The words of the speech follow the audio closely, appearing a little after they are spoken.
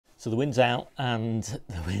So the wind's out and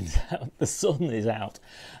the sun is out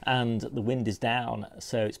and the wind is down.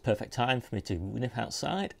 So it's perfect time for me to nip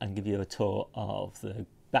outside and give you a tour of the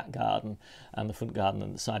back garden and the front garden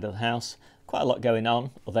and the side of the house. Quite a lot going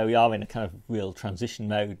on, although we are in a kind of real transition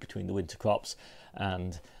mode between the winter crops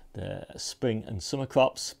and the spring and summer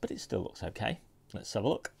crops, but it still looks okay. Let's have a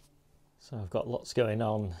look. So I've got lots going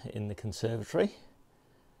on in the conservatory,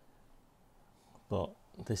 but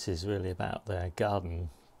this is really about the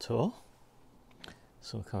garden tour.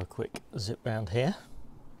 So we'll have a quick zip round here.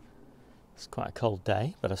 It's quite a cold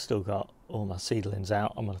day, but I've still got all my seedlings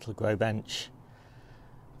out on my little grow bench.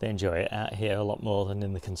 They enjoy it out here a lot more than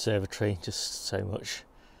in the conservatory, just so much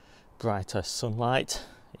brighter sunlight,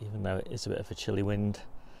 even though it is a bit of a chilly wind.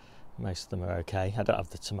 Most of them are okay. I don't have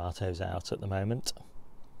the tomatoes out at the moment.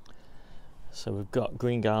 So we've got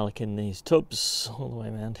green garlic in these tubs all the way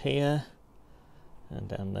around here and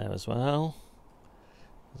down there as well.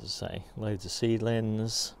 As I say, loads of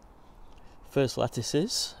seedlings. First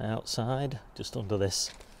lettuces outside, just under this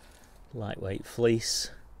lightweight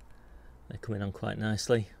fleece. They're coming on quite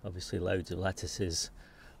nicely. Obviously loads of lettuces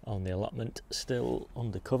on the allotment still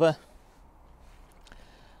under cover.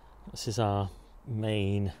 This is our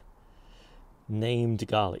main named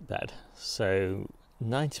garlic bed. So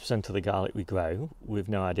 90% of the garlic we grow, we've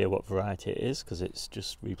no idea what variety it is because it's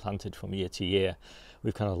just replanted from year to year.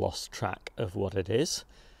 We've kind of lost track of what it is.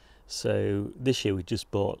 So this year we just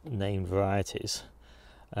bought named varieties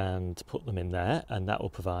and put them in there, and that will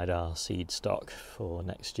provide our seed stock for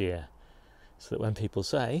next year. So that when people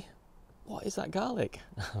say, what is that garlic?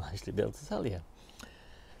 I'll actually be able to tell you.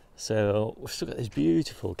 So we've still got these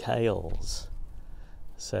beautiful kales.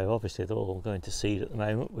 So obviously they're all going to seed at the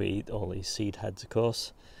moment. We eat all these seed heads, of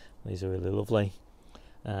course. These are really lovely.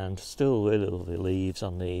 And still really lovely leaves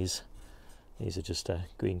on these. These are just a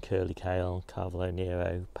green curly kale, Carvalho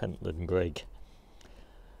Nero, Pentland Brig.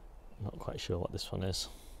 Not quite sure what this one is.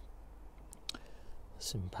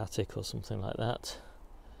 Sympathetic or something like that.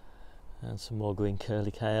 And some more green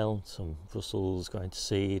curly kale, some Brussels going to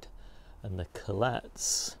seed, and the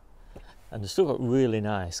colettes. And they've still got really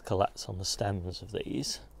nice colettes on the stems of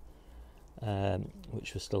these,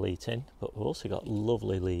 which we're still eating, but we've also got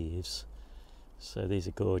lovely leaves. So these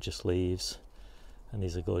are gorgeous leaves, and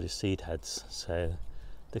these are gorgeous seed heads. So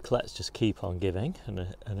the colettes just keep on giving, and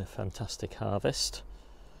a fantastic harvest.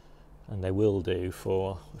 And they will do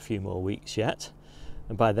for a few more weeks yet.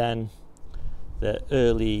 And by then, the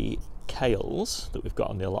early kales that we've got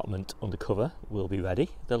on the allotment under cover will be ready.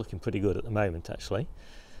 They're looking pretty good at the moment, actually.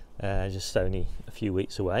 Just only a few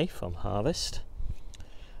weeks away from harvest.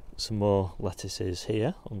 Some more lettuces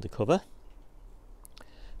here under cover.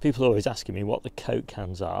 People are always asking me what the Coke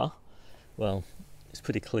cans are. Well, it's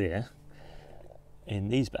pretty clear. In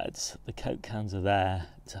these beds, the Coke cans are there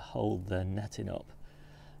to hold the netting up.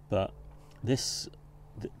 But this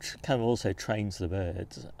kind of also trains the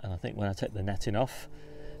birds. And I think when I take the netting off,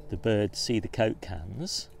 the birds see the Coke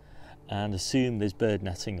cans and assume there's bird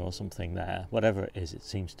netting or something there. Whatever it is, it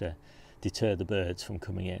seems to deter the birds from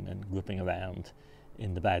coming in and grubbing around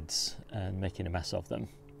in the beds and making a mess of them,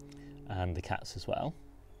 and the cats as well.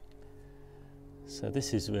 So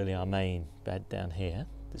this is really our main bed down here.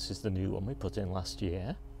 This is the new one we put in last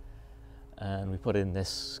year, and we put in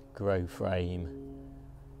this grow frame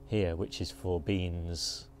here, which is for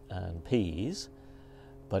beans and peas,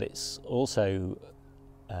 but it's also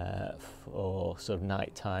for sort of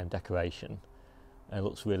nighttime decoration. It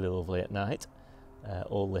looks really lovely at night,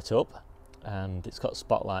 all lit up, and it's got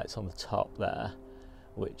spotlights on the top there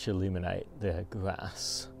which illuminate the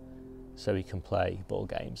grass, so we can play ball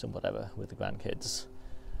games and whatever with the grandkids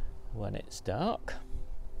when it's dark.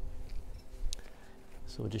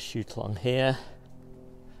 So we'll just shoot along here.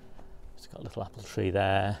 It's got a little apple tree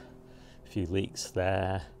there, a few leeks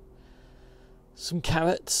there, some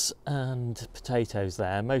carrots and potatoes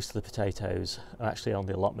there. Most of the potatoes are actually on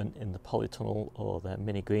the allotment in the polytunnel or the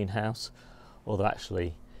mini greenhouse, or they're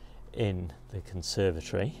actually in the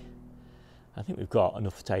conservatory. I think we've got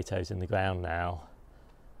enough potatoes in the ground now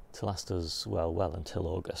to last us well until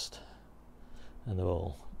August, and they're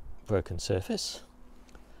all broken surface.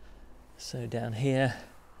 So down here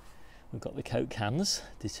we've got the Coke cans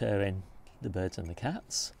deterring the birds and the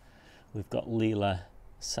cats. We've got Leela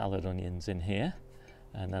salad onions in here,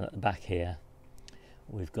 and then at the back here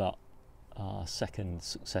we've got our second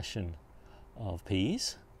succession of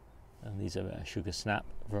peas, and these are a sugar snap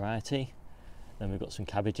variety. Then we've got some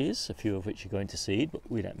cabbages, a few of which are going to seed, but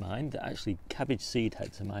we don't mind. Actually, cabbage seed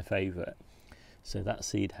heads are my favourite, so that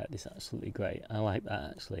seed head is absolutely great. I like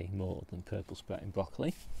that actually more than purple sprouting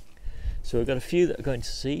broccoli. So we've got a few that are going to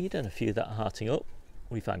seed and a few that are hearting up.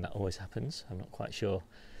 We find that always happens. I'm not quite sure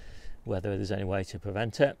whether there's any way to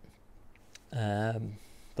prevent it,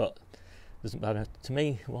 but it doesn't matter to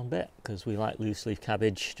me one bit, because we like loose leaf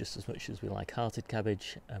cabbage just as much as we like hearted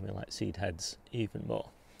cabbage, and we like seed heads even more.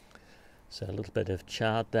 So a little bit of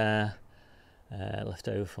chard there, left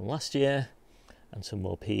over from last year, and some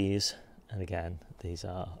more peas. And again, these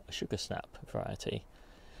are a sugar snap variety.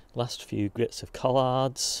 Last few grits of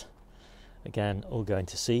collards, again all going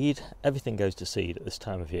to seed. Everything goes to seed at this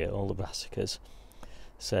time of year, all the brassicas.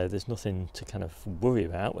 So there's nothing to kind of worry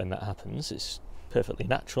about when that happens. It's perfectly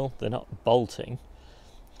natural. They're not bolting.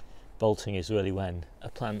 Bolting is really when a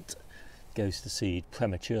plant goes to seed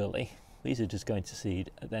prematurely. These are just going to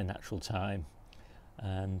seed at their natural time,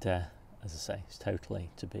 and as I say, it's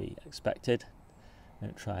totally to be expected.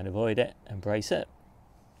 Don't try and avoid it, embrace it.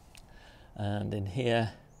 And in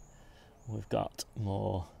here we've got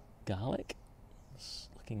more garlic. It's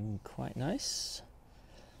looking quite nice.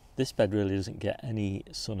 This bed really doesn't get any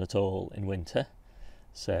sun at all in winter,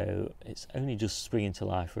 so it's only just springing to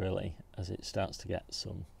life really as it starts to get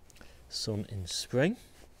some sun in spring.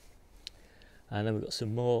 And then we've got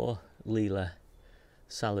some more Leela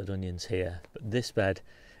salad onions here, but this bed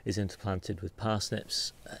is interplanted with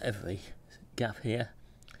parsnips at every gap here,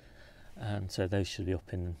 and so those should be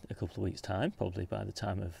up in a couple of weeks' time, probably by the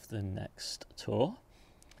time of the next tour.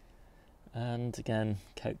 And again,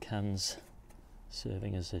 Coke cans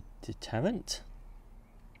serving as a deterrent.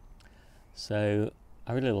 So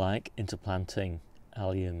I really like interplanting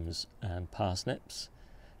alliums and parsnips,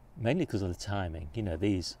 mainly because of the timing. You know,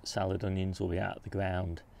 these salad onions will be out of the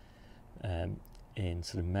ground in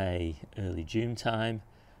sort of May, early June time,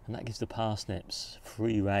 and that gives the parsnips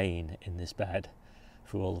free rein in this bed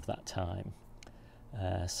for all of that time.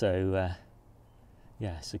 Yeah,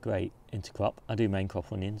 it's a great intercrop. I do main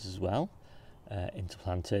crop onions as well,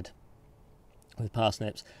 interplanted with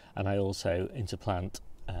parsnips, and I also interplant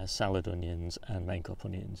salad onions and main crop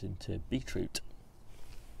onions into beetroot.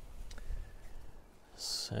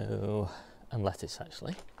 So, and lettuce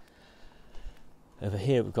actually. Over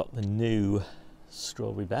here we've got the new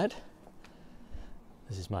strawberry bed.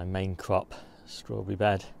 This is my main crop strawberry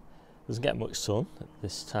bed. Doesn't get much sun at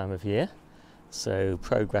this time of year, so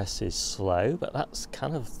progress is slow, but that's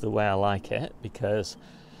kind of the way I like it, because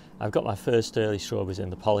I've got my first early strawberries in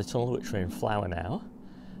the polytunnel, which are in flower now,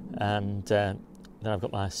 and then I've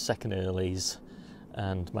got my second earlies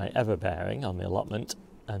and my everbearing on the allotment,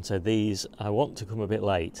 and so these I want to come a bit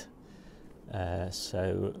late,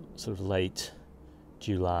 so sort of late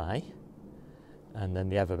July, and then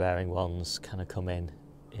the everbearing ones kind of come in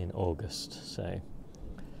August, so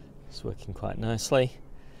it's working quite nicely.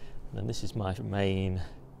 And then this is my main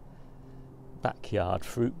backyard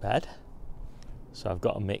fruit bed. So I've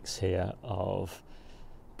got a mix here of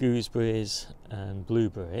gooseberries and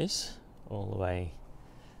blueberries all the way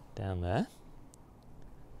down there,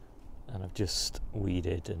 and I've just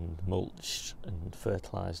weeded and mulched and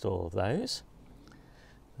fertilised all of those.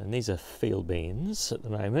 And these are field beans at the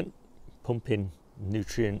moment, pumping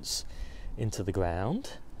nutrients into the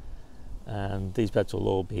ground, and these beds will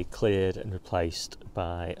all be cleared and replaced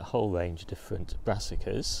by a whole range of different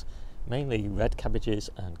brassicas, mainly red cabbages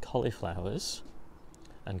and cauliflowers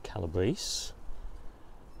and calabrese,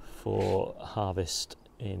 for harvest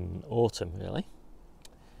in autumn really.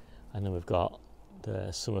 And then we've got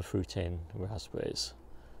the summer fruiting raspberries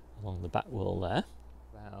along the back wall there.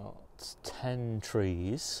 About 10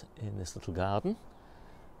 trees in this little garden,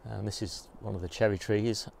 and this is one of the cherry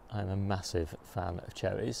trees. I'm a massive fan of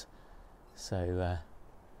cherries, so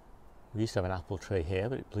we used to have an apple tree here,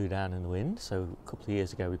 but it blew down in the wind, so a couple of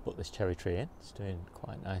years ago we put this cherry tree in. It's doing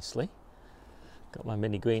quite nicely. Got my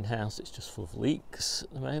mini greenhouse, it's just full of leeks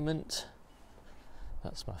at the moment.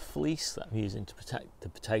 That's my fleece that I'm using to protect the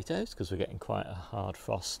potatoes, because we're getting quite a hard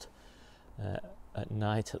frost at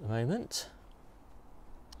night at the moment.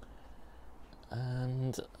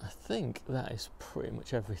 And I think that is pretty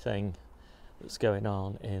much everything that's going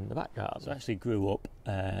on in the back garden. So I actually grew up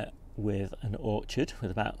with an orchard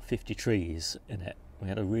with about 50 trees in it. We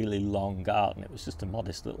had a really long garden. It was just a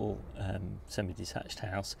modest little semi-detached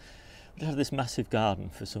house. We had this massive garden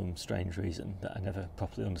for some strange reason that I never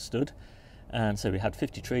properly understood. And so we had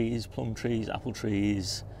 50 trees, plum trees, apple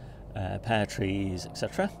trees, pear trees,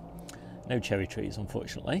 etc. No cherry trees,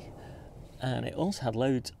 unfortunately. And it also had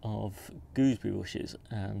loads of gooseberry bushes,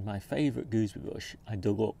 and my favourite gooseberry bush I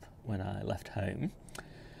dug up when I left home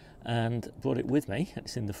and brought it with me.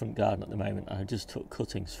 It's in the front garden at the moment. I just took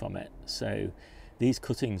cuttings from it. So these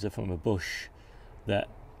cuttings are from a bush that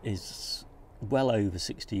is well over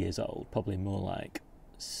 60 years old, probably more like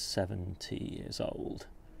 70 years old.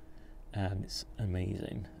 and it's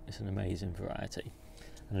amazing. It's an amazing variety.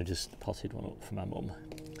 And I just potted one up for my mum,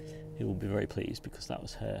 who will be very pleased because that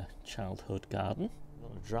was her childhood garden.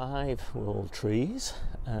 On a drive with all trees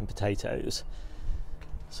and potatoes.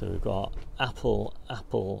 So we've got apple,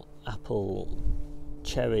 apple, apple,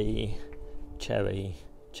 cherry, cherry,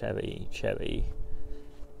 cherry, cherry,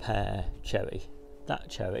 pear, cherry. That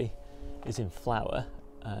cherry is in flower,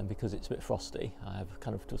 and because it's a bit frosty, I've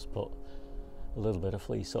kind of just put a little bit of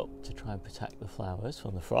fleece up to try and protect the flowers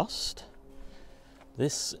from the frost.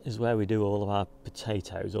 This is where we do all of our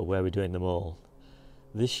potatoes, or where we're doing them all.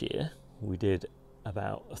 This year we did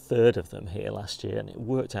about a third of them here last year, and it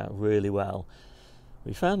worked out really well.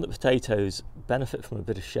 We found that potatoes benefit from a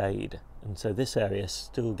bit of shade, and so this area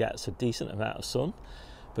still gets a decent amount of sun,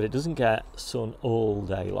 but it doesn't get sun all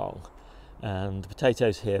day long. And the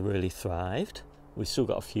potatoes here really thrived. We've still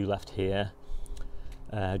got a few left here,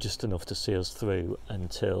 just enough to see us through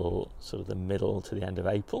until sort of the middle to the end of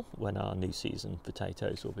April, when our new season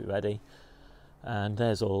potatoes will be ready. And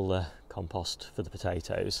there's all the compost for the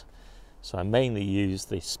potatoes. So I mainly use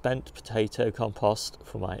the spent potato compost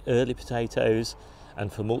for my early potatoes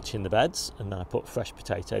and for mulching the beds, and then I put fresh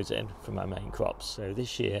potatoes in for my main crops. So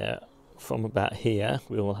this year, from about here,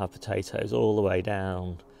 we will have potatoes all the way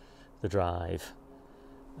down the drive,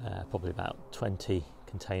 probably about 20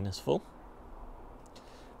 containers full.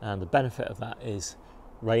 And the benefit of that is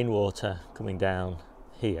rainwater coming down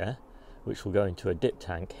here, which will go into a dip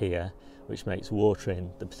tank here, which makes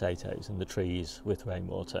watering the potatoes and the trees with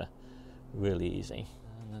rainwater really easy.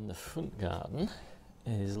 And then the front garden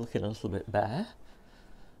is looking a little bit bare,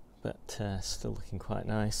 but still looking quite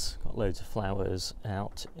nice. Got loads of flowers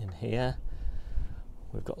out in here.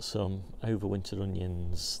 We've got some overwintered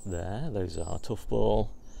onions there. Those are tough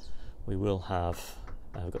ball. We will have,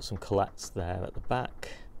 we've got some colettes there at the back.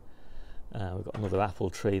 We've got another apple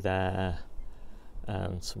tree there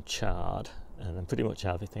and some chard, and then pretty much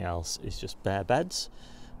everything else is just bare beds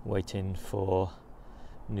waiting for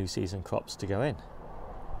new season crops to go in.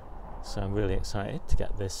 So I'm really excited to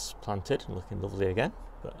get this planted and looking lovely again,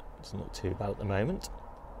 but it doesn't look too bad at the moment.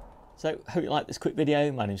 So hope you like this quick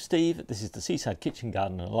video. My name's Steve, this is the Seaside Kitchen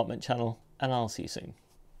Garden and Allotment channel, and I'll see you soon.